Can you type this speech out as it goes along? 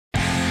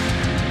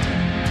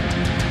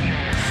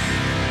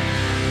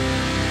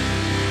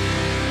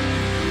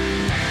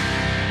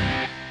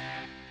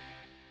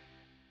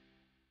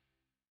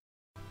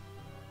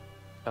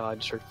Oh, I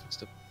just heard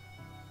footsteps.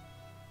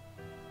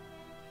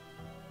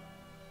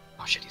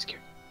 Oh shit, he's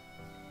scared.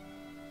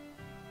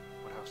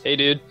 What house? Hey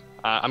dude,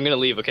 I'm gonna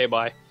leave, okay,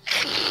 bye.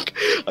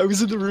 I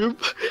was in the room.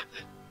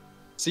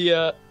 See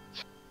ya.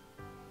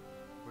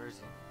 Where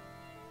is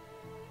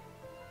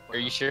he? Are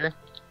you sure?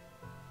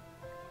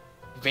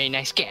 Very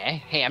nice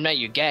guy. Hey, I'm not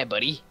your guy,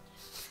 buddy.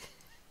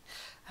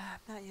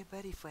 I'm not your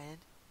buddy, friend.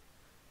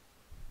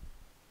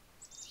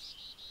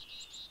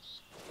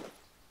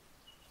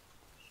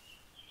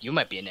 You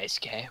might be a nice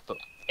guy, but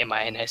am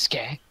I a nice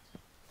guy?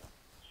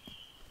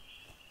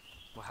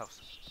 What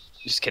house?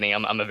 Just kidding,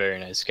 I'm a very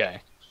nice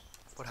guy.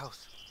 What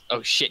house?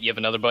 Oh shit, you have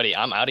another buddy.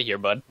 I'm out of here,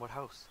 bud. What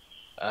house?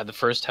 The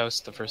first house,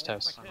 the first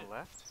house. On the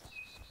left?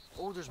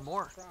 Oh, there's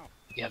more.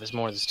 Yeah, there's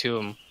more, there's two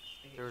of them.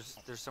 There's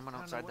someone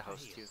outside the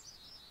house too.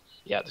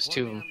 Yeah, there's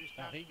two of them.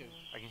 I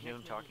can hear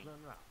them talking.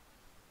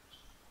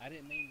 I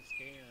didn't mean to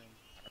scare him.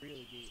 I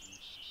really didn't.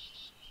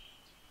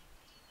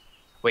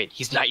 Wait,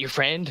 he's not your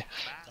friend?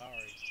 Sorry.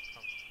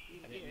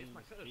 I didn't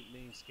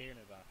mean to scare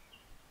nobody.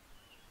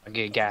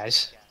 Okay,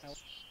 guys.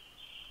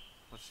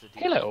 What's the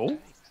deal? Hello.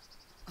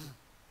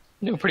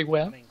 Doing pretty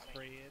well. My name's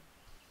Fred.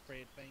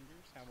 Fred Fingers.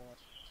 How are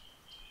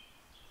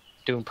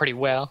Doing pretty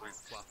well.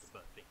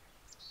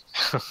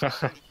 you?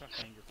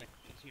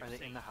 Are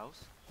they in the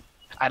house?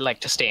 I'd like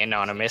to stay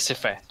anonymous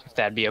if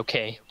that'd be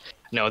okay.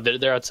 No,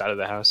 they're outside of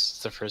the house.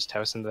 It's the first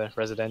house in the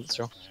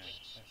residential. That's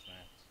nice.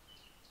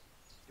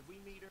 Did we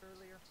meet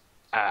earlier?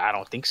 I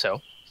don't think so.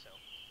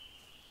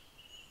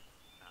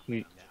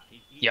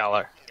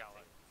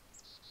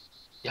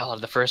 Y'all are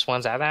the first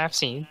ones I've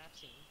seen.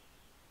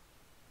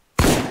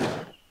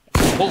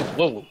 Whoa,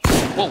 whoa,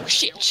 whoa!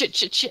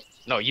 Shit!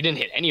 No, you didn't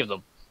hit any of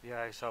them.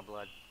 Yeah, I saw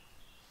blood.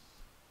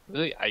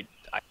 Really? I.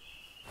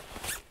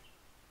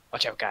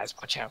 Watch out, guys!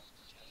 Watch out!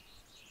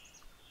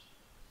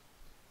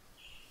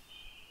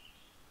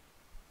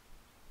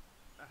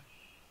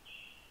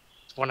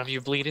 Is one of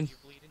you bleeding?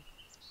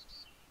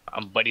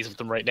 I'm buddies with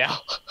them right now.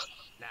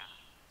 Nah,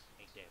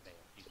 ain't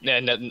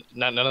that bad.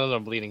 None of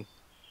them are bleeding.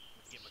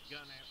 Let's get my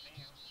gun out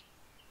now.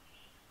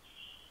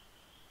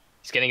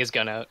 He's getting his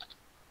gun out.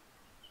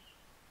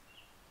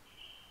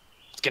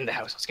 Let's get in the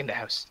house. Let's get in the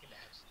house.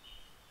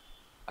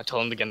 I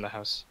told him to get in the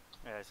house.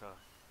 Yeah, I saw.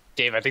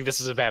 Dave, I think this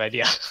is a bad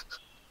idea.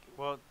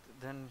 Well,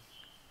 then.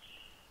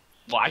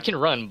 Well, I can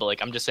run, but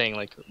like I'm just saying,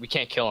 like we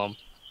can't kill him.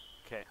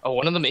 Okay. Oh,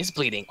 one of them is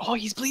bleeding. Oh,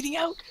 he's bleeding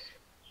out.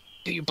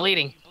 Dude, you're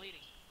bleeding.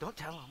 Don't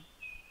tell him.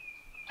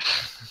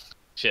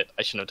 Shit,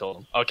 I shouldn't have told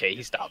him. Okay,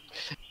 he stopped.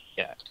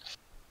 Yeah.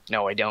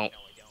 No, I don't.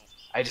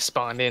 I just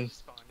spawned in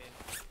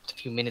a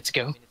few minutes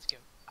ago.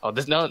 Oh,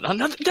 there's no,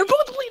 they're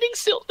both bleeding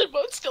still. They're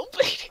both still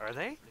bleeding. Are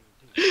they?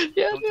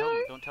 Yeah, Don't tell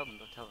them. Don't tell them.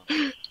 Don't tell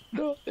them.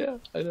 No, yeah,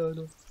 I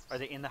know. Are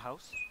they in the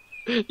house?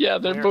 Yeah,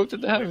 they're Where- both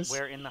in the house.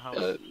 Where in the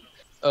house?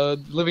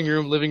 Living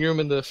room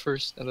in the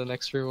first and the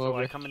next room So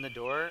over. I come in the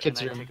door Kids'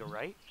 and I room. take a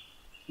right.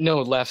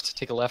 No, left.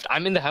 Take a left.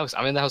 I'm in the house.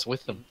 I'm in the house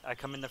with them. I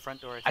come in the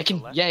front door. I take I can.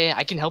 a left. Yeah.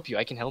 I can help you.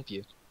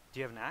 Do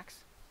you have an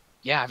axe?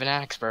 Yeah, I have an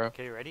axe, bro.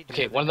 Okay, you ready? Do you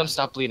Okay, have one of the them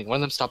stopped bleeding. One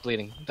of them stopped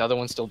bleeding. The other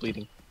one's still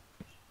bleeding.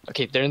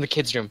 Okay, they're in the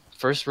kids' room.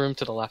 First room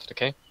to the left.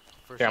 Okay.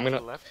 First Here, I'm one to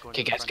gonna. the left, going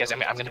Okay, to the guys,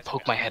 front door. I'm gonna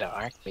poke my head out. All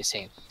right. Wait,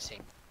 same.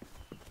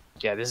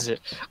 Yeah, this is it.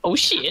 Oh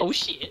shit!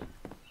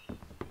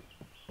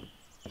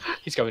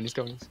 He's coming.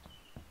 Dude,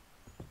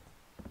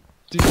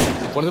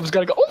 one of them's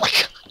gotta go. Oh my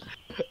god!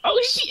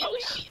 Oh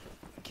shit!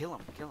 Kill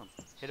him.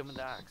 Hit him with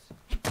the axe.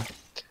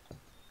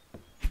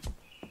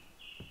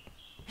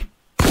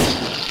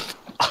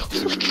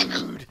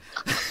 Dude.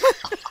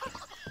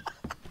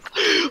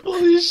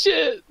 Holy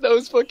shit! That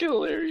was fucking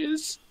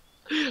hilarious.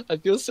 I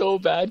feel so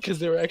bad because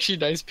they were actually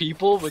nice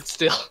people, but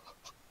still.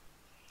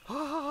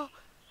 I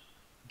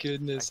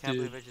Goodness, can't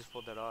dude. believe I just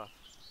pulled that off.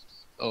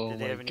 Oh Did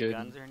they my have any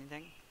goodness. guns or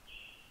anything?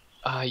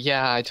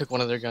 Yeah, I took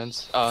one of their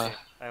guns. Okay,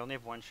 I only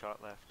have one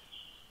shot left.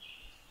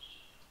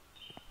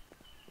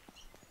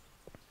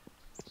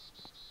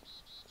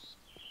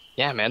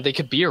 Yeah, man, they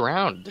could be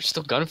around. There's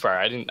still gunfire.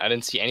 I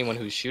didn't see anyone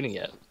who's shooting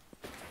yet.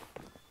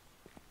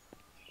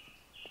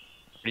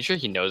 Pretty sure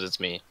he knows it's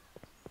me.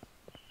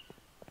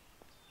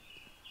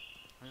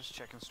 I'm just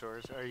checking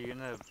stores. Are you in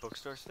the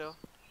bookstore still?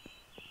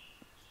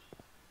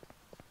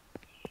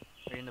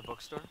 Are you in the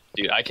bookstore?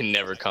 Dude, I can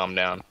never calm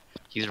down.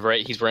 He's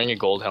wearing a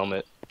gold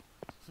helmet.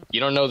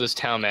 You don't know this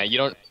town, man. You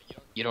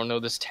don't know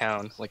this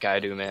town like I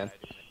do, man.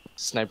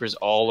 Snipers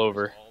all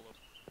over.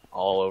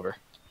 All over.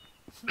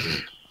 Look at me.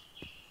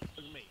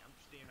 I'm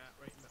standing out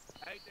right in the.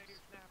 Hey there,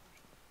 snappers.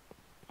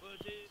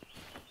 What's it?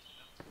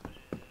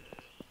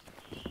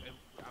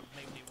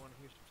 Maybe they want to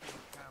hear some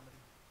stand-up comedy.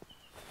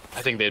 I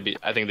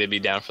think they'd be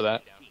down for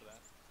that.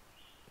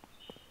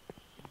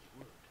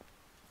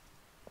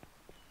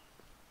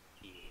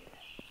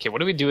 Okay, what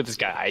do we do with this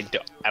guy?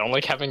 I don't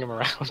like having him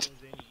around.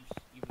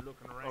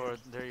 Oh,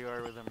 there you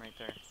are with them right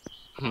there.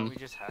 Why don't we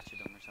just hatchet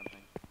them or something?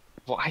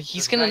 Well, he's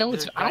There's a gonna guy- know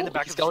there's it's a guy in the out.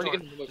 back He's of the already store.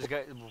 gonna. There's a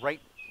guy right.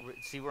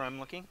 See where I'm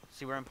looking?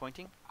 See where I'm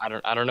pointing? I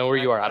don't know where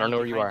you are. I don't know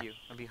where you are.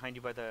 I'm behind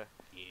you by the.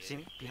 See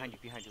me? Behind you.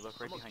 Look right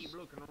I'm gonna behind keep you.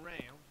 looking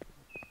around.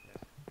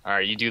 All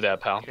right, you do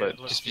that, pal. Okay, But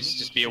look, just see me?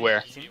 just be See me?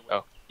 aware. See me?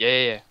 Oh,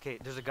 yeah. Okay,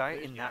 there's a guy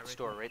in Yeah, that right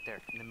store there. right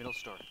there, in the middle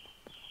store.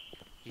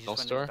 He just Middle went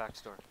store? in the back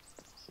store.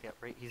 Yeah,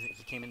 right.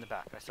 He came in the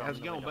back. I saw How's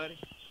him it in the going, window. buddy?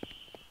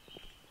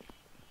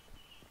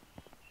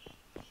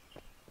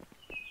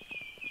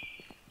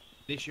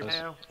 This your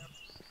pal?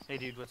 Hey,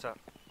 dude, what's up?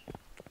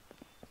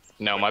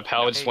 No, my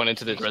pal just Hey, went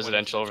into the hey,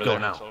 residential over What's there.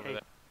 going on? Hey,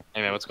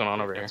 Hey man, what's going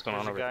on over here?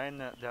 there's a guy in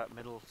that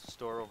middle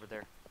store over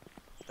there.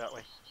 That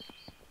way.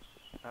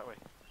 That way.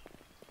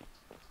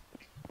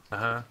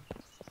 Uh-huh.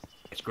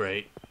 It's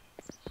great.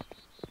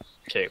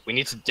 Okay, we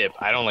need to dip.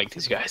 I don't like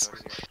these guys. Over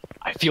here.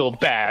 I feel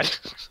bad.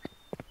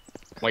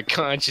 My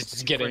conscience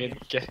is getting me.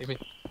 Let's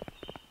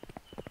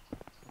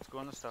go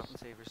on the stop and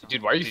save or something.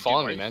 Dude, why are you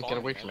following me, man? Get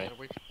away from me.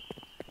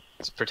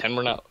 Let's pretend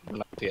we're not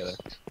together.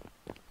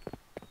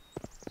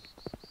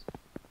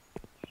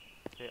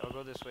 Okay, I'll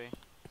go this way.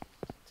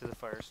 To the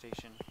fire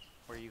station.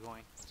 Where are you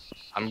going?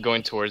 I'm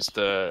going towards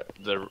the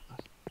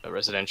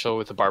residential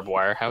with the barbed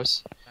wire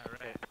house. All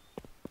right.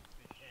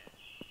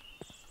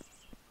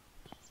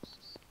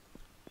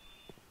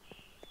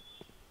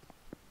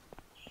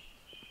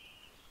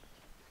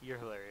 You're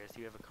hilarious.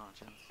 You have a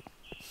conscience.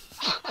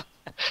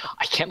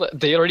 I can't let.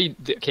 They already.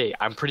 Okay,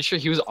 I'm pretty sure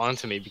he was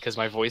onto me because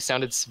my voice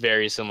sounded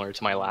very similar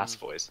to my last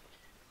voice.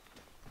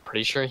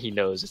 Pretty sure he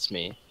knows it's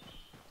me.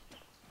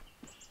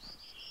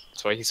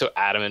 That's why he's so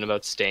adamant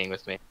about staying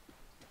with me.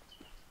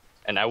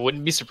 And I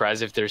wouldn't be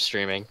surprised if they're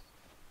streaming.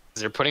 'Cause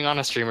they're putting on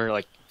a streamer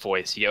like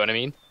voice. You get what I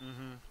mean?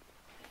 Mm-hmm.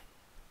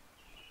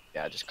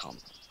 Yeah, just calm.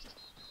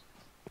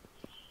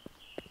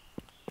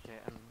 Okay,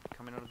 I'm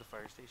coming out of the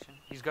fire station.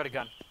 He's got a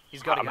gun.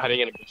 He's got a I'm gun.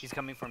 heading in. He's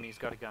coming for me. He's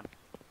got a gun.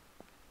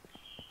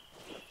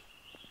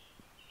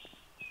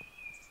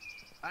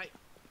 Hey,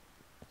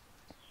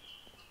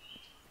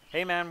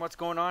 Hey, man, what's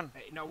going on?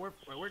 hey, no, we're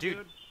Dude,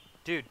 good.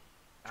 Dude,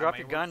 I drop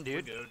mean, your gun,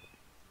 we're dude. good.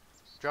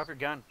 Drop your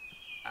gun.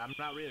 I'm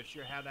not really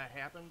sure how that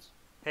happens.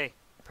 Hey,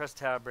 press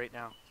tab right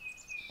now.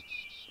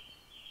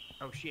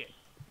 Oh shit.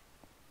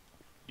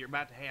 You're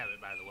about to have it,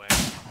 by the way.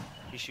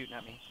 He's shooting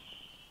at me.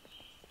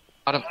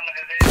 Shot him.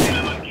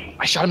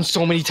 I shot him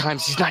so many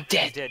times. He's not He's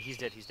dead. dead. He's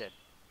dead. He's dead.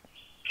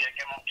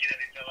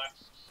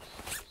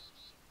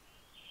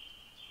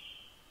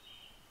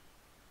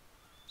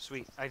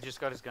 Sweet. I just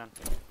got his gun.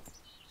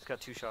 He's got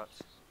 2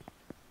 shots.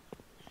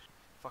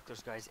 Fuck,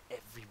 there's guys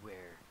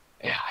everywhere.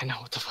 Yeah, I know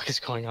what the fuck is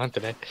going on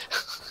today.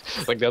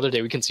 Like the other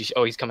day, we can see.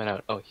 Oh, he's coming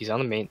out. Oh, he's on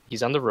the main.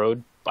 He's on the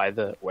road by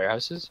the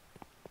warehouses.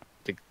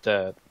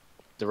 The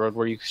road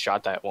where you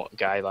shot that one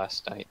guy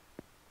last night.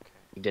 Okay.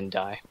 He didn't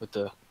die with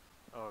the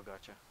Oh,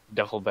 gotcha.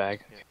 duffel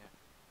bag. Yeah, yeah.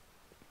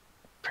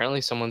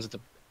 Apparently, someone's at the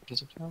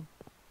entrance of town.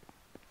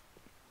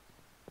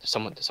 There's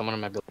someone in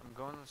my building. I'm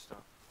going to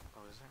stop.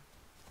 Oh, is there?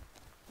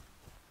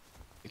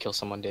 To kill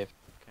someone, Dave.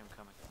 Okay, I'm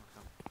coming. I'm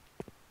coming.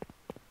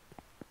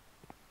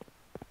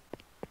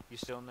 You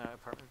still in the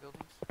apartment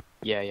buildings?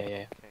 Yeah.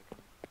 Okay, coming.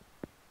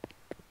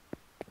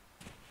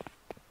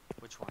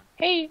 Which one?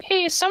 Hey,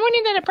 is someone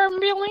in that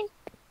apartment building?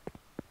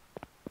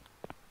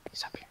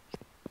 He's up here.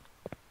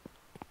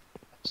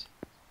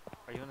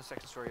 Are you on the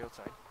 2nd story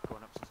outside?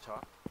 Going up to the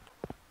top?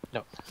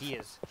 No. He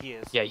is. He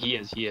is. Yeah, he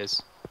is.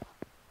 He's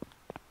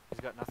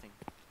got nothing.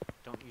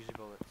 Don't use your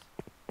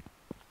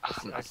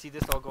bullets. I see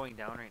this all going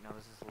down right now.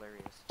 This is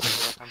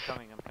hilarious. I'm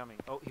coming.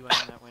 Oh, he went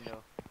in that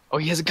window. Oh,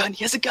 he has a gun.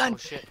 He has a gun. Oh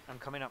shit. I'm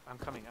coming up. I'm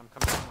coming.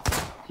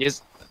 He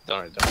is.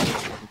 Don't.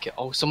 Okay.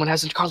 Oh, someone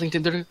has a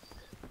Carlington. I'm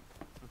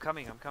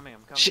coming.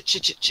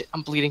 Shit.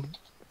 I'm bleeding.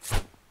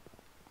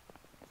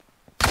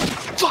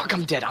 Fuck,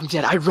 I'm dead.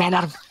 I ran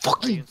out of Are you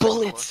fucking in second floor?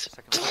 bullets.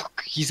 Second floor?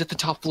 Fuck. He's at the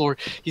top floor.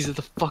 He's at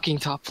the fucking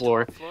top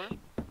floor. Floor?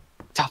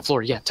 Top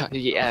floor, yeah.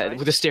 Yeah, Outside?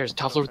 with the stairs.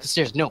 Top floor with the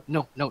Outside? stairs.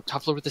 No.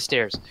 Top floor with the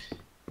stairs.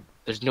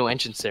 There's no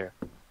entrance there.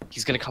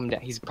 He's gonna come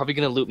down. He's probably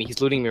gonna loot me.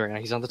 He's looting me right now.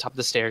 He's on the top of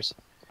the stairs.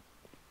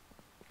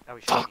 Oh,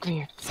 he shot Fuck me.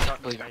 me. He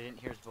shot me. I didn't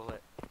hear his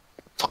bullet.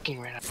 Fucking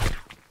ran out.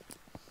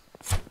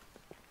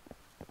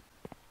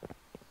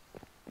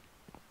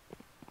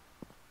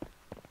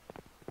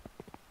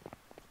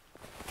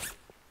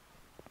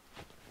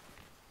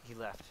 He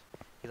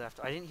left.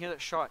 I didn't hear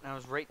that shot, and I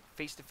was right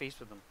face to face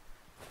with him.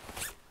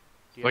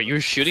 Do Wait, you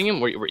were shooting him?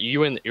 Were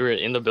you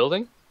in the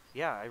building?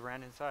 Yeah, I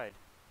ran inside.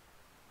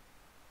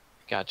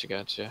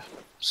 Gotcha.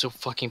 So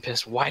fucking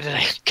pissed. Why did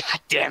I? God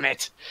damn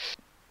it!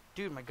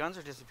 Dude, my guns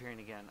are disappearing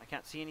again. I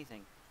can't see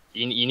anything.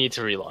 You need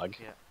to relog.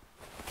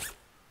 Yeah.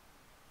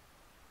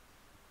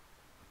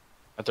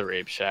 At the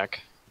rape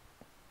shack.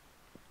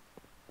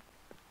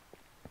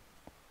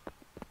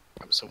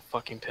 I'm so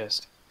fucking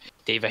pissed.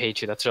 Dave, I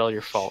hate you. That's all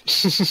your fault.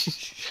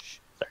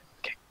 Sorry.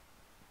 Okay.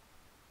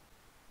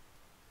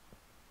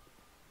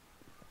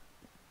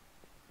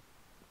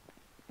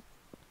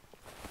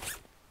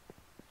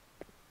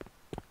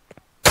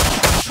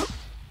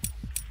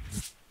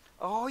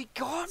 Oh, he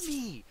got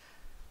me!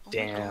 Oh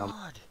Damn. my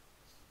god.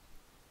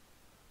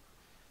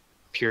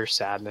 Pure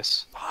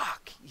sadness.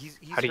 Fuck! He's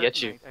How'd he get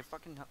hurting. you? I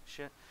fucking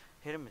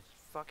hit him with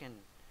fucking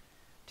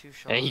 2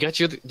 shots. And he got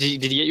you. Did he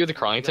get you the He got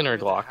Carlington me or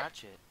with a Glock?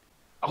 hatchet.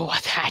 Oh, a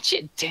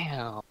hatchet.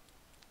 Damn.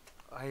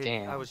 I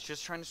Damn. was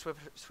just trying to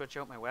switch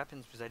out my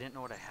weapons because I didn't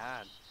know what I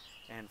had,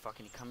 and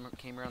fucking he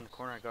came around the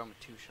corner. I got him with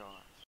 2 shots.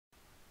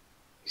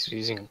 He's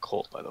using a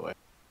Colt, by the way.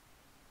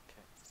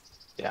 Okay.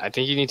 Yeah, I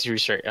think you need to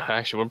restart.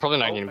 Actually, we're probably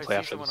not going to play I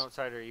see after someone this.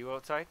 outside. Are you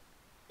outside?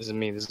 This is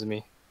me. This is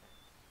me.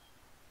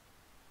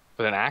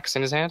 With an axe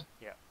in his hand?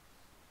 Yeah.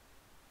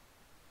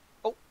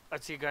 Oh, I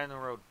see a guy on the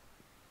road.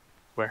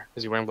 Where?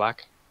 Is he wearing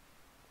black?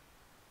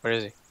 Where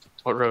is he?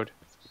 What road?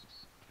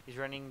 He's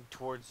running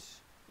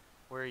towards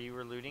where you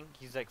were looting.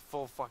 He's like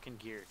full fucking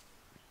geared.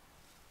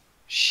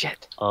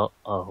 Shit.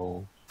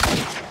 Uh-oh.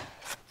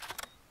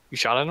 You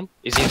shot at him?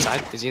 Is he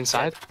inside? Is he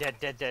inside?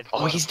 Dead.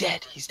 Oh, he's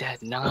dead. He's dead.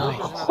 Oh, Nice.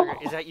 there's another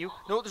guy. Is that you?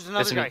 No, there's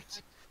another That's me. guy.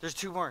 There's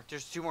 2 more.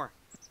 There's 2 more.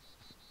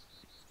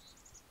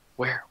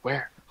 Where?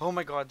 Where? Oh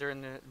my god, they're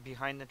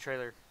behind the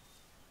trailer.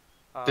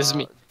 This is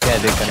me. Yeah,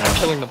 they're I'm gonna...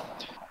 killing them.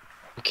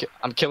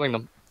 I'm killing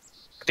them.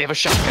 They have a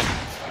shotgun.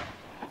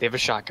 They have a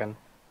shotgun.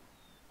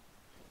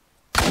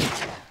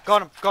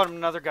 Got him,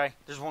 another guy.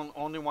 There's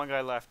only one guy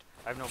left.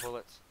 I have no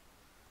bullets.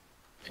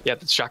 Yeah,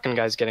 the shotgun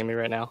guy's getting me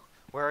right now.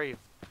 Where are you?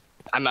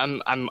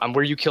 I'm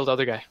where you killed the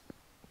other guy.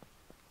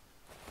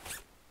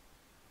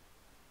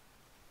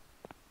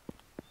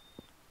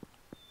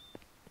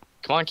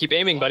 Come on, keep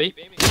aiming, buddy.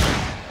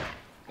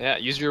 Yeah,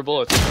 use your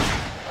bullets.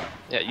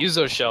 Yeah, use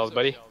those shells,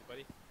 buddy.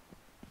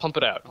 Pump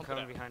it out. I'm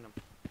coming behind him.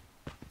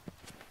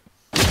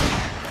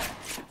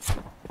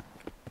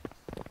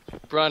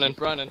 Running.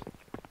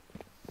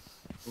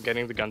 I'm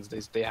getting the guns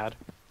they had.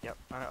 Yep,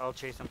 I'll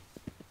chase him.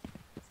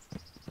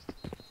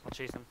 I'll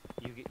chase him.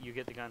 You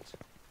get the guns.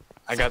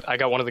 I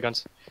got one of the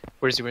guns.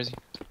 Where is he?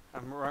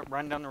 I'm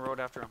run down the road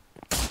after him.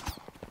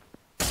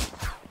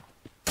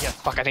 Yes.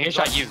 Fuck, I think I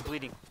shot you. He's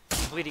bleeding.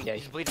 Yeah,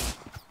 He's bleeding.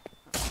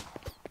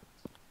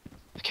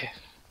 Okay,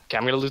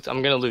 I'm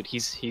gonna loot.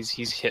 He's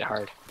hit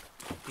hard.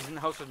 He's in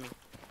the house with me.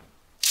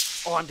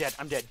 Oh, I'm dead.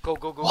 Go.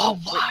 Oh,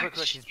 Quick.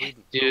 He's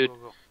bleeding. Dude.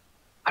 Go.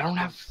 I don't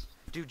have.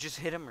 Dude, just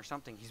hit him or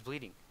something. He's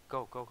bleeding.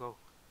 Go.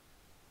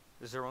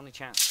 This is their only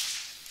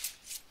chance.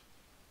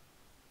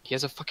 He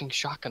has a fucking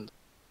shotgun.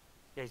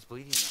 Yeah, he's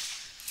bleeding now.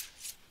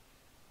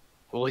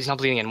 Well, he's not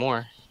bleeding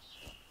anymore.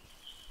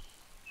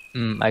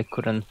 I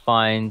couldn't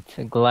find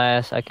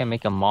glass. I can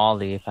make a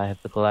molly if I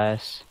have the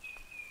glass.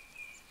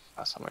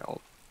 That's not my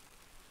old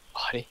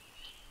body.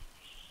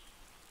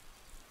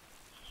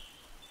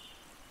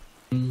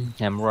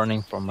 I'm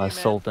running from a Hey,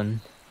 man.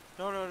 sultan.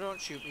 No, don't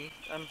shoot me.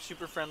 I'm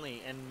super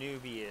friendly and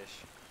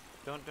newbie-ish.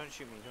 Don't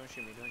shoot me. Don't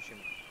shoot me.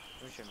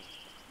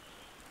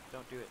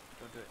 Don't do it.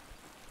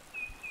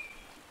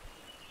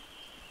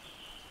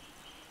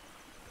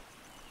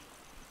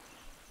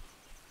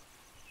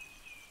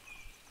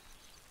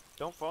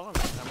 Don't follow me.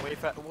 I'm way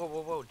fast.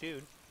 Whoa,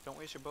 dude. Don't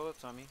waste your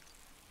bullets on me.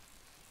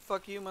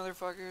 Fuck you,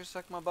 motherfucker.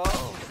 Suck my balls.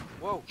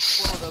 Whoa,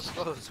 that was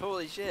close.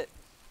 Holy shit.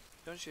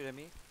 Don't shoot at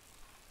me.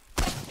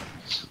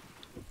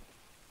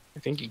 I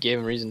think you gave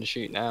him reason to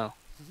shoot now.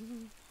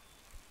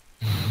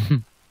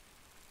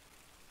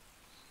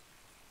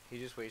 He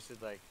just wasted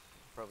like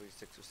probably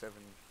 6 or 7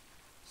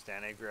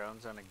 standing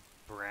grounds on a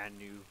brand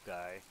new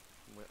guy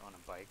on a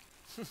bike.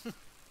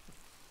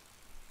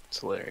 It's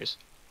hilarious.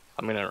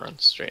 I'm gonna run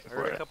straight I for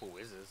heard a it. couple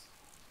whizzes.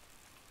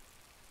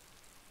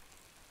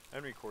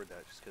 I'd record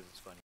that just because it's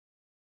funny.